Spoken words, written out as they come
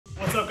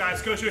What's up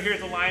guys, Coach O here at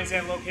the Lions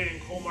Den located in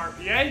Colmar,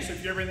 PA. So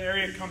if you're ever in the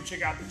area, come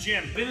check out the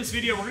gym. In this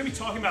video, we're gonna be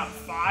talking about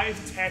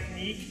 5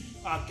 technique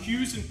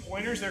cues and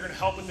pointers that are gonna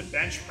help with the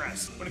bench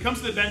press. When it comes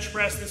to the bench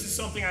press, this is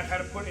something I've had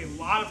to put a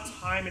lot of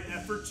time and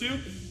effort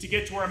to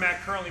get to where I'm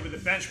at currently with the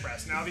bench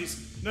press. Now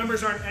these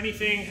numbers aren't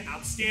anything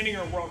outstanding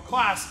or world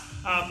class,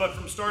 but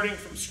from starting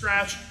from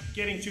scratch,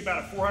 getting to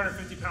about a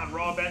 450-pound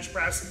raw bench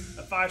press,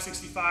 a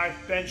 565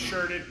 bench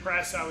shirted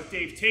press with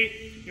Dave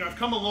Tate, I've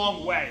come a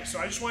long way. So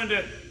I just wanted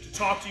to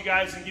talk to you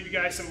guys and give you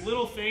guys some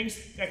little things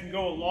that can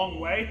go a long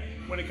way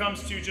when it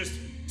comes to just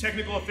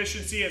technical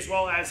efficiency as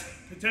well as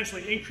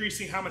potentially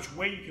increasing how much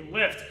weight you can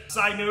lift.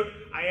 Side note,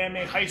 I am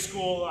a high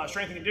school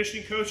strength and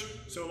conditioning coach,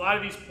 so a lot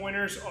of these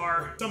pointers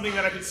are something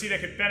that I could see that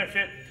could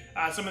benefit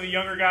some of the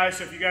younger guys.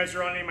 So if you guys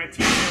are on any of my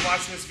teams and you're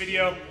watching this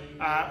video,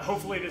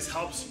 hopefully this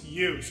helps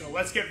you. So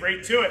let's get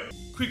right to it.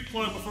 Quick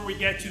plug before we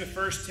get to the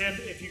first tip.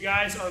 If you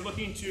guys are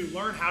looking to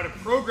learn how to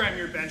program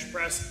your bench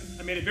press,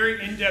 I made a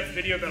very in-depth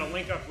video that I'll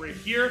link up right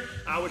here,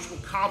 which will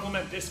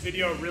complement this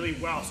video really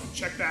well, so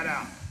check that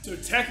out. So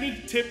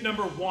technique tip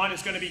number 1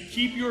 is going to be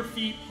keep your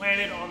feet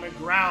planted on the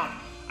ground.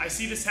 I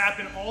see this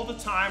happen all the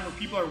time where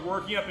people are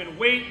working up in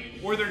weight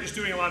or they're just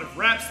doing a lot of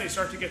reps, they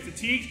start to get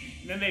fatigued,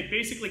 and then they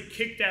basically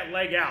kick that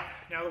leg out.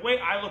 Now the way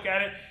I look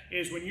at it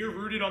is when you're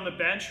rooted on the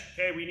bench,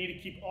 okay, we need to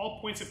keep all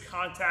points of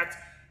contact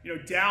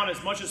down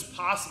as much as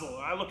possible.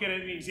 I look at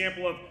it in the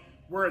example of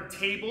we're a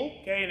table,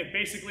 okay, and if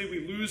basically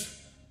we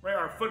lose, right,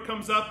 our foot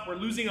comes up, we're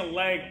losing a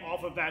leg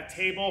off of that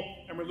table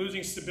and we're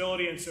losing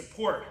stability and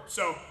support.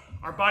 So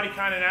our body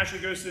kind of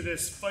naturally goes to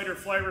this fight or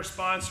flight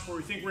response where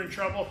we think we're in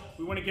trouble,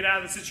 we want to get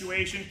out of the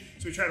situation,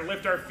 so we try to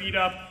lift our feet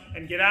up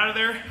and get out of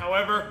there.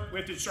 However, we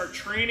have to start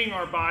training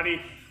our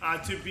body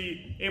to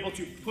be able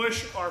to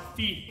push our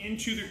feet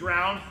into the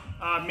ground,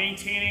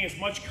 maintaining as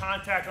much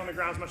contact on the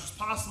ground as much as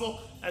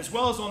possible, as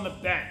well as on the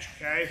bench,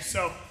 okay?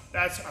 So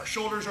that's our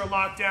shoulders are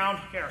locked down,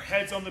 okay, our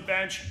head's on the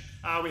bench,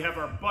 we have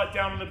our butt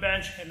down on the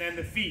bench, and then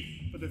the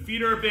feet. But the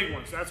feet are a big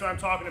one, so that's what I'm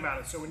talking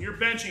about. So when you're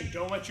benching,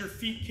 don't let your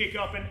feet kick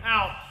up and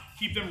out,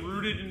 keep them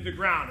rooted into the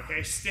ground,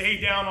 okay? Stay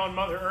down on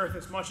Mother Earth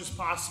as much as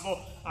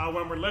possible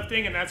when we're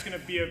lifting, and that's gonna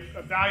be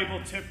a valuable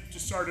tip to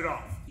start it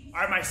off. All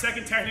right, my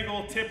second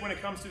technical tip when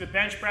it comes to the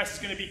bench press is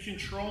gonna be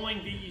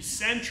controlling the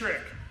eccentric.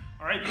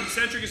 All right, the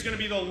eccentric is gonna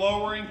be the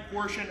lowering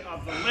portion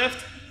of the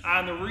lift.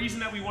 And the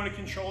reason that we wanna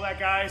control that,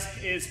 guys,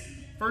 is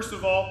first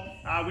of all,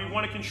 we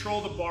wanna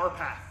control the bar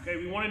path, okay?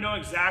 We wanna know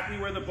exactly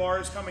where the bar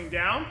is coming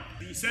down.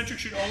 The eccentric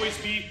should always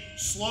be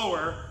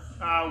slower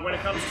when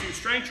it comes to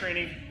strength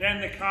training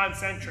than the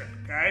concentric,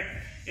 okay?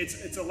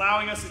 It's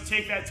allowing us to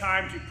take that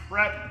time to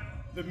prep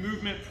the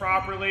movement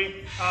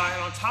properly.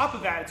 And on top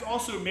of that, it's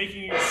also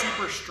making you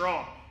super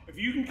strong. If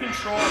you can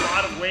control a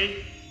lot of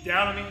weight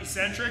down on the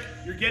eccentric,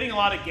 you're getting a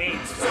lot of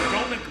gains, so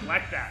don't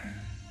neglect that.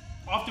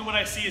 Often what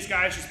I see is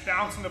guys just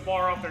bouncing the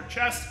bar off their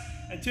chest,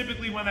 and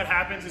typically when that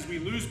happens is we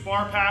lose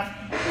bar path,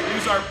 we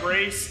lose our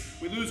brace,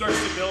 we lose our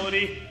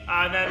stability,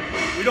 and then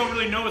we don't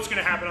really know what's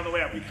gonna happen on the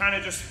way up. We kind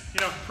of just,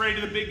 pray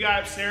to the big guy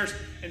upstairs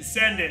and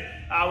send it,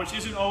 which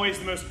isn't always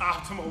the most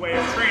optimal way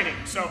of training.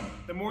 So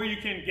the more you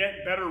can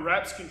get better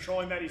reps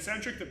controlling that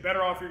eccentric, the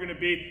better off you're gonna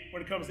be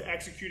when it comes to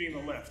executing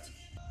the lift.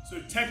 So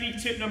technique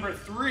tip number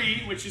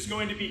 3, which is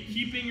going to be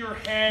keeping your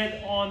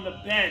head on the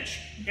bench.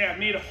 Okay, I've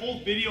made a whole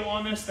video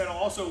on this that I'll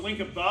also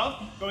link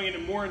above, going into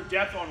more in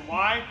depth on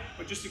why,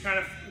 but just to kind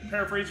of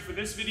paraphrase for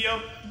this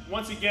video,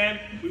 once again,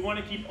 we want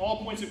to keep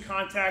all points of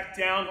contact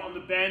down on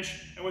the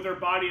bench and with our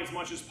body as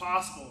much as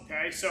possible,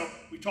 okay? So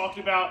we talked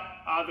about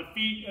the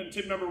feet in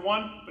tip number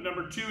 1, but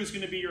number 2 is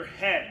going to be your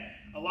head.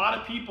 A lot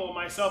of people,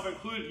 myself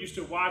included, used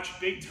to watch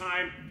big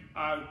time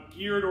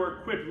geared or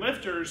equipped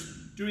lifters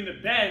doing the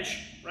bench,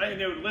 right, and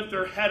they would lift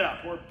their head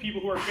up, or people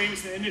who are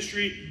famous in the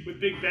industry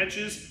with big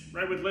benches,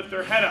 right, would lift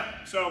their head up.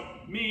 So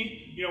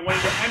me,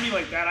 wanting to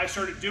emulate that, I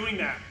started doing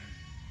that,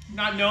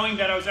 not knowing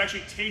that I was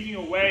actually taking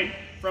away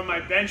from my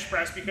bench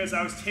press because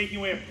I was taking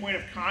away a point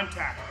of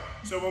contact.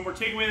 So when we're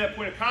taking away that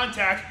point of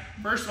contact,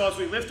 first of all, as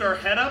we lift our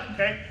head up,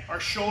 okay, our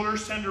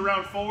shoulders tend to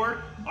round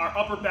forward, our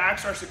upper back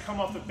starts to come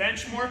off the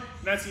bench more, and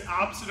that's the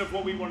opposite of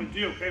what we want to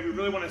do, okay? We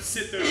really want to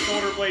sit those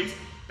shoulder blades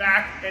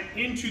back and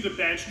into the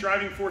bench,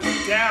 driving force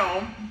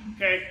down,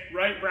 okay,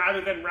 right, rather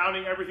than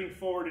rounding everything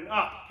forward and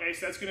up, okay?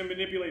 So that's going to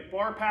manipulate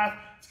bar path.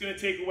 It's going to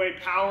take away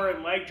power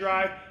and leg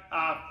drive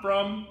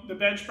from the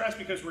bench press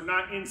because we're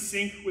not in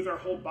sync with our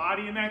whole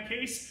body in that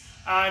case,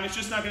 and it's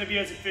just not going to be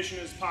as efficient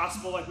as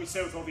possible, like we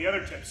said with all the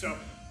other tips. So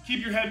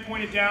keep your head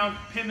pointed down,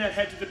 pin that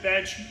head to the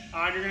bench,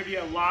 and you're going to be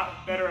a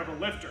lot better of a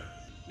lifter.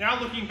 Now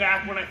looking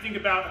back, when I think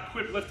about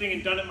equipped lifting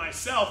and done it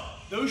myself,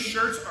 those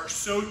shirts are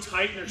so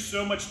tight and there's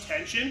so much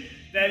tension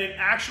that it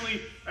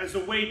actually, as the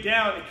weight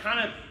down, it kind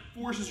of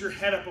forces your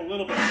head up a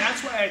little bit. And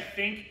that's why I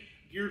think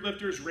geared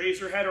lifters raise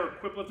their head or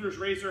equipped lifters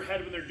raise their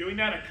head when they're doing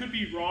that. I could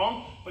be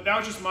wrong, but that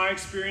was just my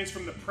experience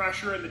from the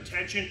pressure and the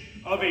tension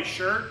of a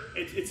shirt.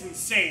 It's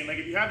insane. Like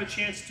if you have the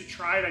chance to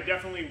try it, I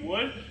definitely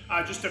would,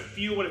 just to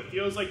feel what it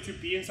feels like to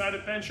be inside a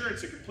bench shirt.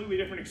 It's a completely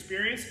different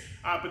experience,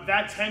 but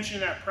that tension,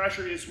 that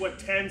pressure is what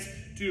tends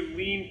to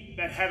lean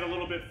that head a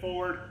little bit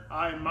forward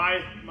in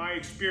my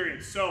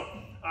experience. So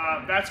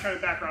that's kind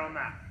of background on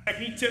that.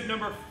 Technique tip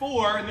number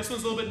 4, and this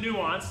one's a little bit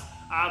nuanced,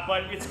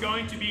 but it's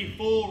going to be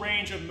full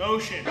range of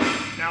motion.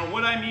 Now,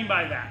 what I mean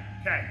by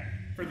that, okay,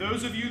 for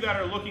those of you that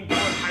are looking for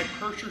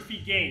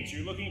hypertrophy gains,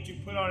 you're looking to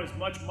put on as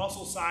much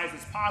muscle size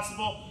as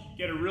possible,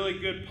 get a really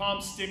good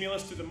pump,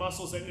 stimulus to the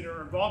muscles that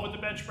are involved with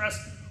the bench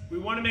press, we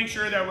want to make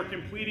sure that we're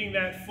completing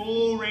that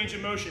full range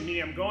of motion,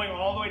 meaning I'm going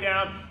all the way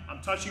down,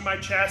 I'm touching my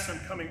chest, I'm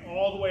coming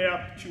all the way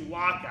up to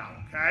lockout,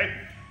 okay?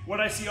 What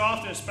I see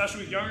often,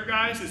 especially with younger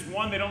guys, is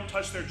 1, they don't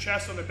touch their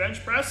chest on the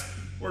bench press,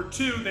 or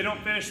 2, they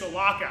don't finish the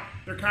lockout.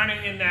 They're kind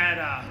of in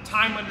that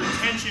time under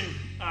tension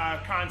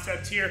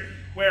concept here,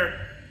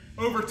 where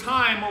over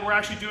time, what we're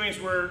actually doing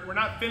is we're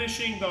not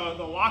finishing the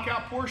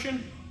lockout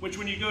portion, which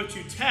when you go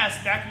to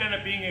test, that could end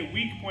up being a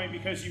weak point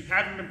because you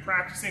haven't been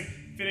practicing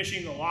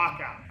finishing the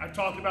lockout. I've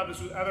talked about this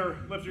with other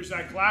lifters that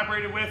I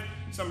collaborated with,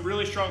 some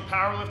really strong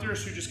power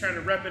lifters who just kind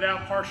of rep it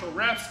out, partial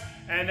reps,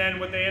 and then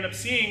what they end up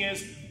seeing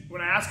is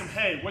when I ask them,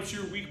 hey, what's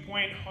your weak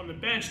point on the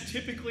bench?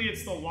 Typically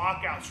it's the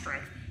lockout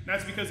strength. And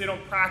that's because they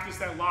don't practice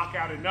that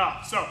lockout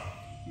enough. So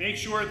make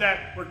sure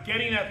that we're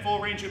getting that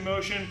full range of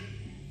motion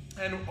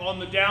and on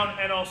the down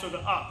and also the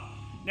up.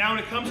 Now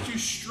when it comes to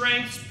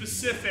strength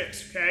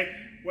specifics, okay,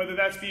 whether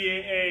that's be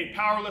a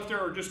power lifter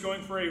or just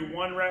going for a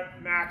 1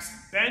 rep max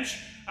bench,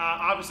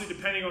 obviously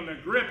depending on the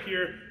grip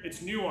here, it's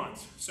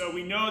nuanced. So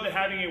we know that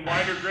having a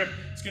wider grip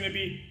is going to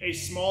be a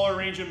smaller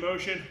range of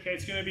motion. Okay,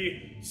 it's going to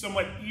be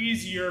somewhat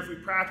easier if we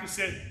practice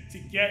it to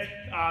get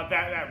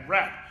that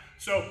rep.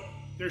 So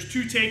there's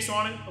 2 takes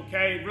on it,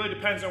 okay? It really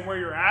depends on where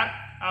you're at,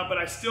 but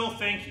I still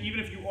think even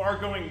if you are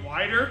going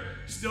wider,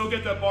 still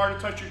get the bar to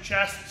touch your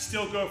chest,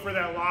 still go for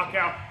that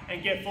lockout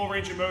and get full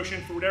range of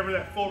motion for whatever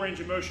that full range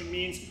of motion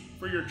means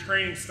for your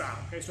training style.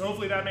 Okay, so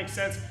hopefully that makes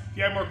sense. If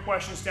you have more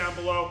questions down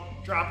below,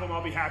 drop them,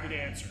 I'll be happy to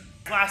answer.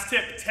 Last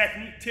tip,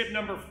 technique tip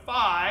number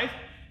 5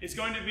 is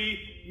going to be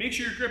make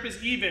sure your grip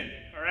is even,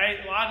 all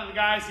right? A lot of the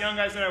guys, young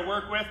guys that I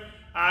work with,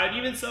 and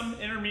even some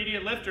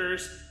intermediate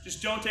lifters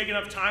just don't take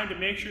enough time to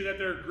make sure that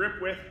their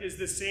grip width is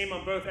the same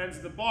on both ends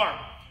of the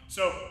bar.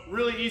 So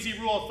really easy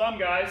rule of thumb,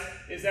 guys,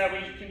 is that we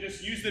can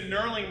just use the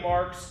knurling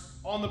marks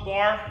on the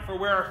bar for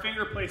where our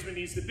finger placement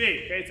needs to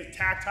be. Okay, it's a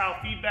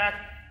tactile feedback.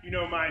 You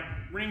know, my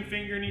ring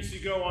finger needs to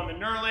go on the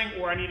knurling,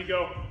 or I need to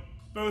go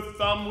both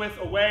thumb width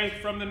away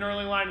from the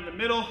knurling line in the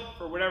middle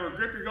for whatever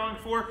grip you're going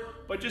for.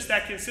 But just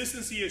that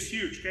consistency is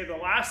huge. Okay, the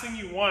last thing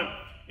you want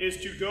is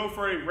to go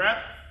for a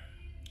rep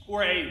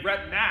or a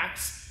rep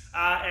max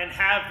and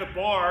have the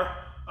bar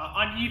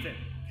uneven.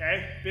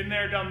 Okay, been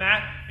there, done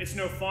that. It's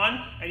no fun,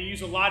 and you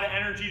use a lot of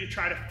energy to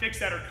try to fix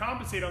that or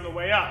compensate on the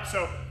way up.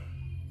 So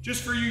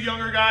just for you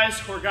younger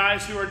guys or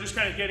guys who are just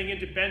kind of getting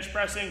into bench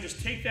pressing,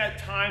 just take that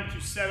time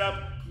to set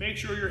up, make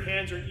sure your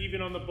hands are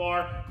even on the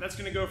bar. And that's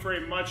gonna go for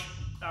a much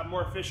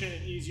more efficient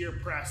and easier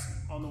press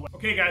on the way.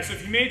 Okay guys, so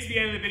if you made it to the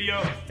end of the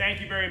video, thank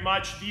you very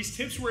much. These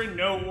tips were in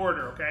no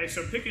order, okay?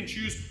 So pick and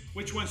choose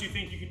which ones you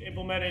think you can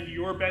implement into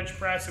your bench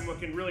press and what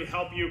can really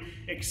help you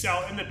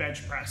excel in the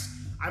bench press.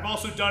 I've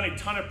also done a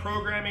ton of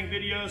programming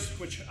videos,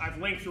 which I've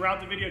linked throughout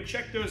the video.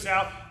 Check those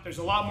out. There's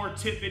a lot more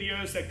tip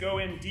videos that go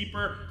in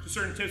deeper to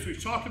certain tips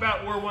we've talked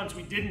about or ones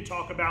we didn't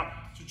talk about.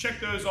 So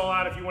check those all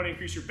out if you want to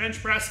increase your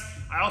bench press.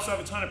 I also have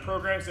a ton of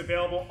programs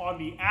available on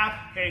the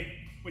app, okay,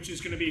 which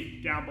is going to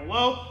be down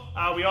below.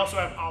 We also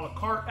have a la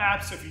carte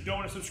apps. So if you don't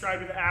want to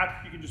subscribe to the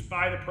app, you can just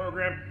buy the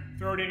program,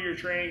 throw it into your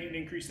training, and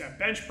increase that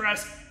bench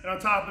press. And on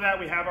top of that,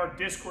 we have our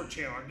Discord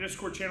channel. Our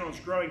Discord channel is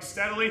growing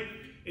steadily.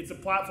 It's a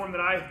platform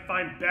that I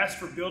find best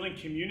for building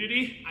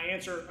community. I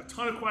answer a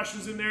ton of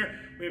questions in there.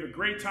 We have a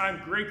great time,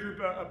 great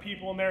group of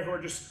people in there who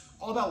are just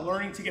all about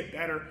learning to get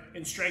better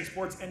in strength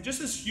sports. And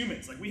just as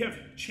humans, like we have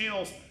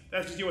channels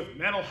that have to deal with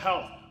mental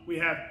health. We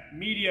have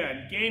media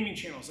and gaming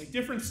channels, like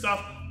different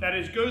stuff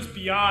that goes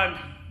beyond,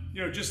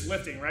 you know, just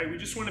lifting, right? We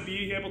just want to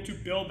be able to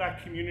build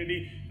that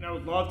community, and I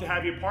would love to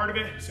have you a part of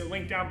it. So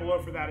link down below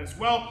for that as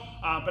well.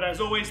 But as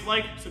always,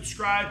 like,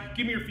 subscribe,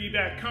 give me your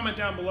feedback, comment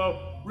down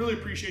below. Really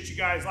appreciate you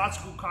guys. Lots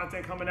of cool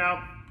content coming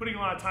out, putting a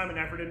lot of time and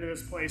effort into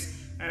this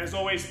place. And as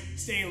always,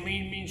 stay a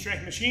lean, mean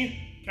strength machine.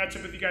 Catch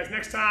up with you guys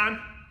next time.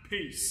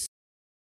 Peace.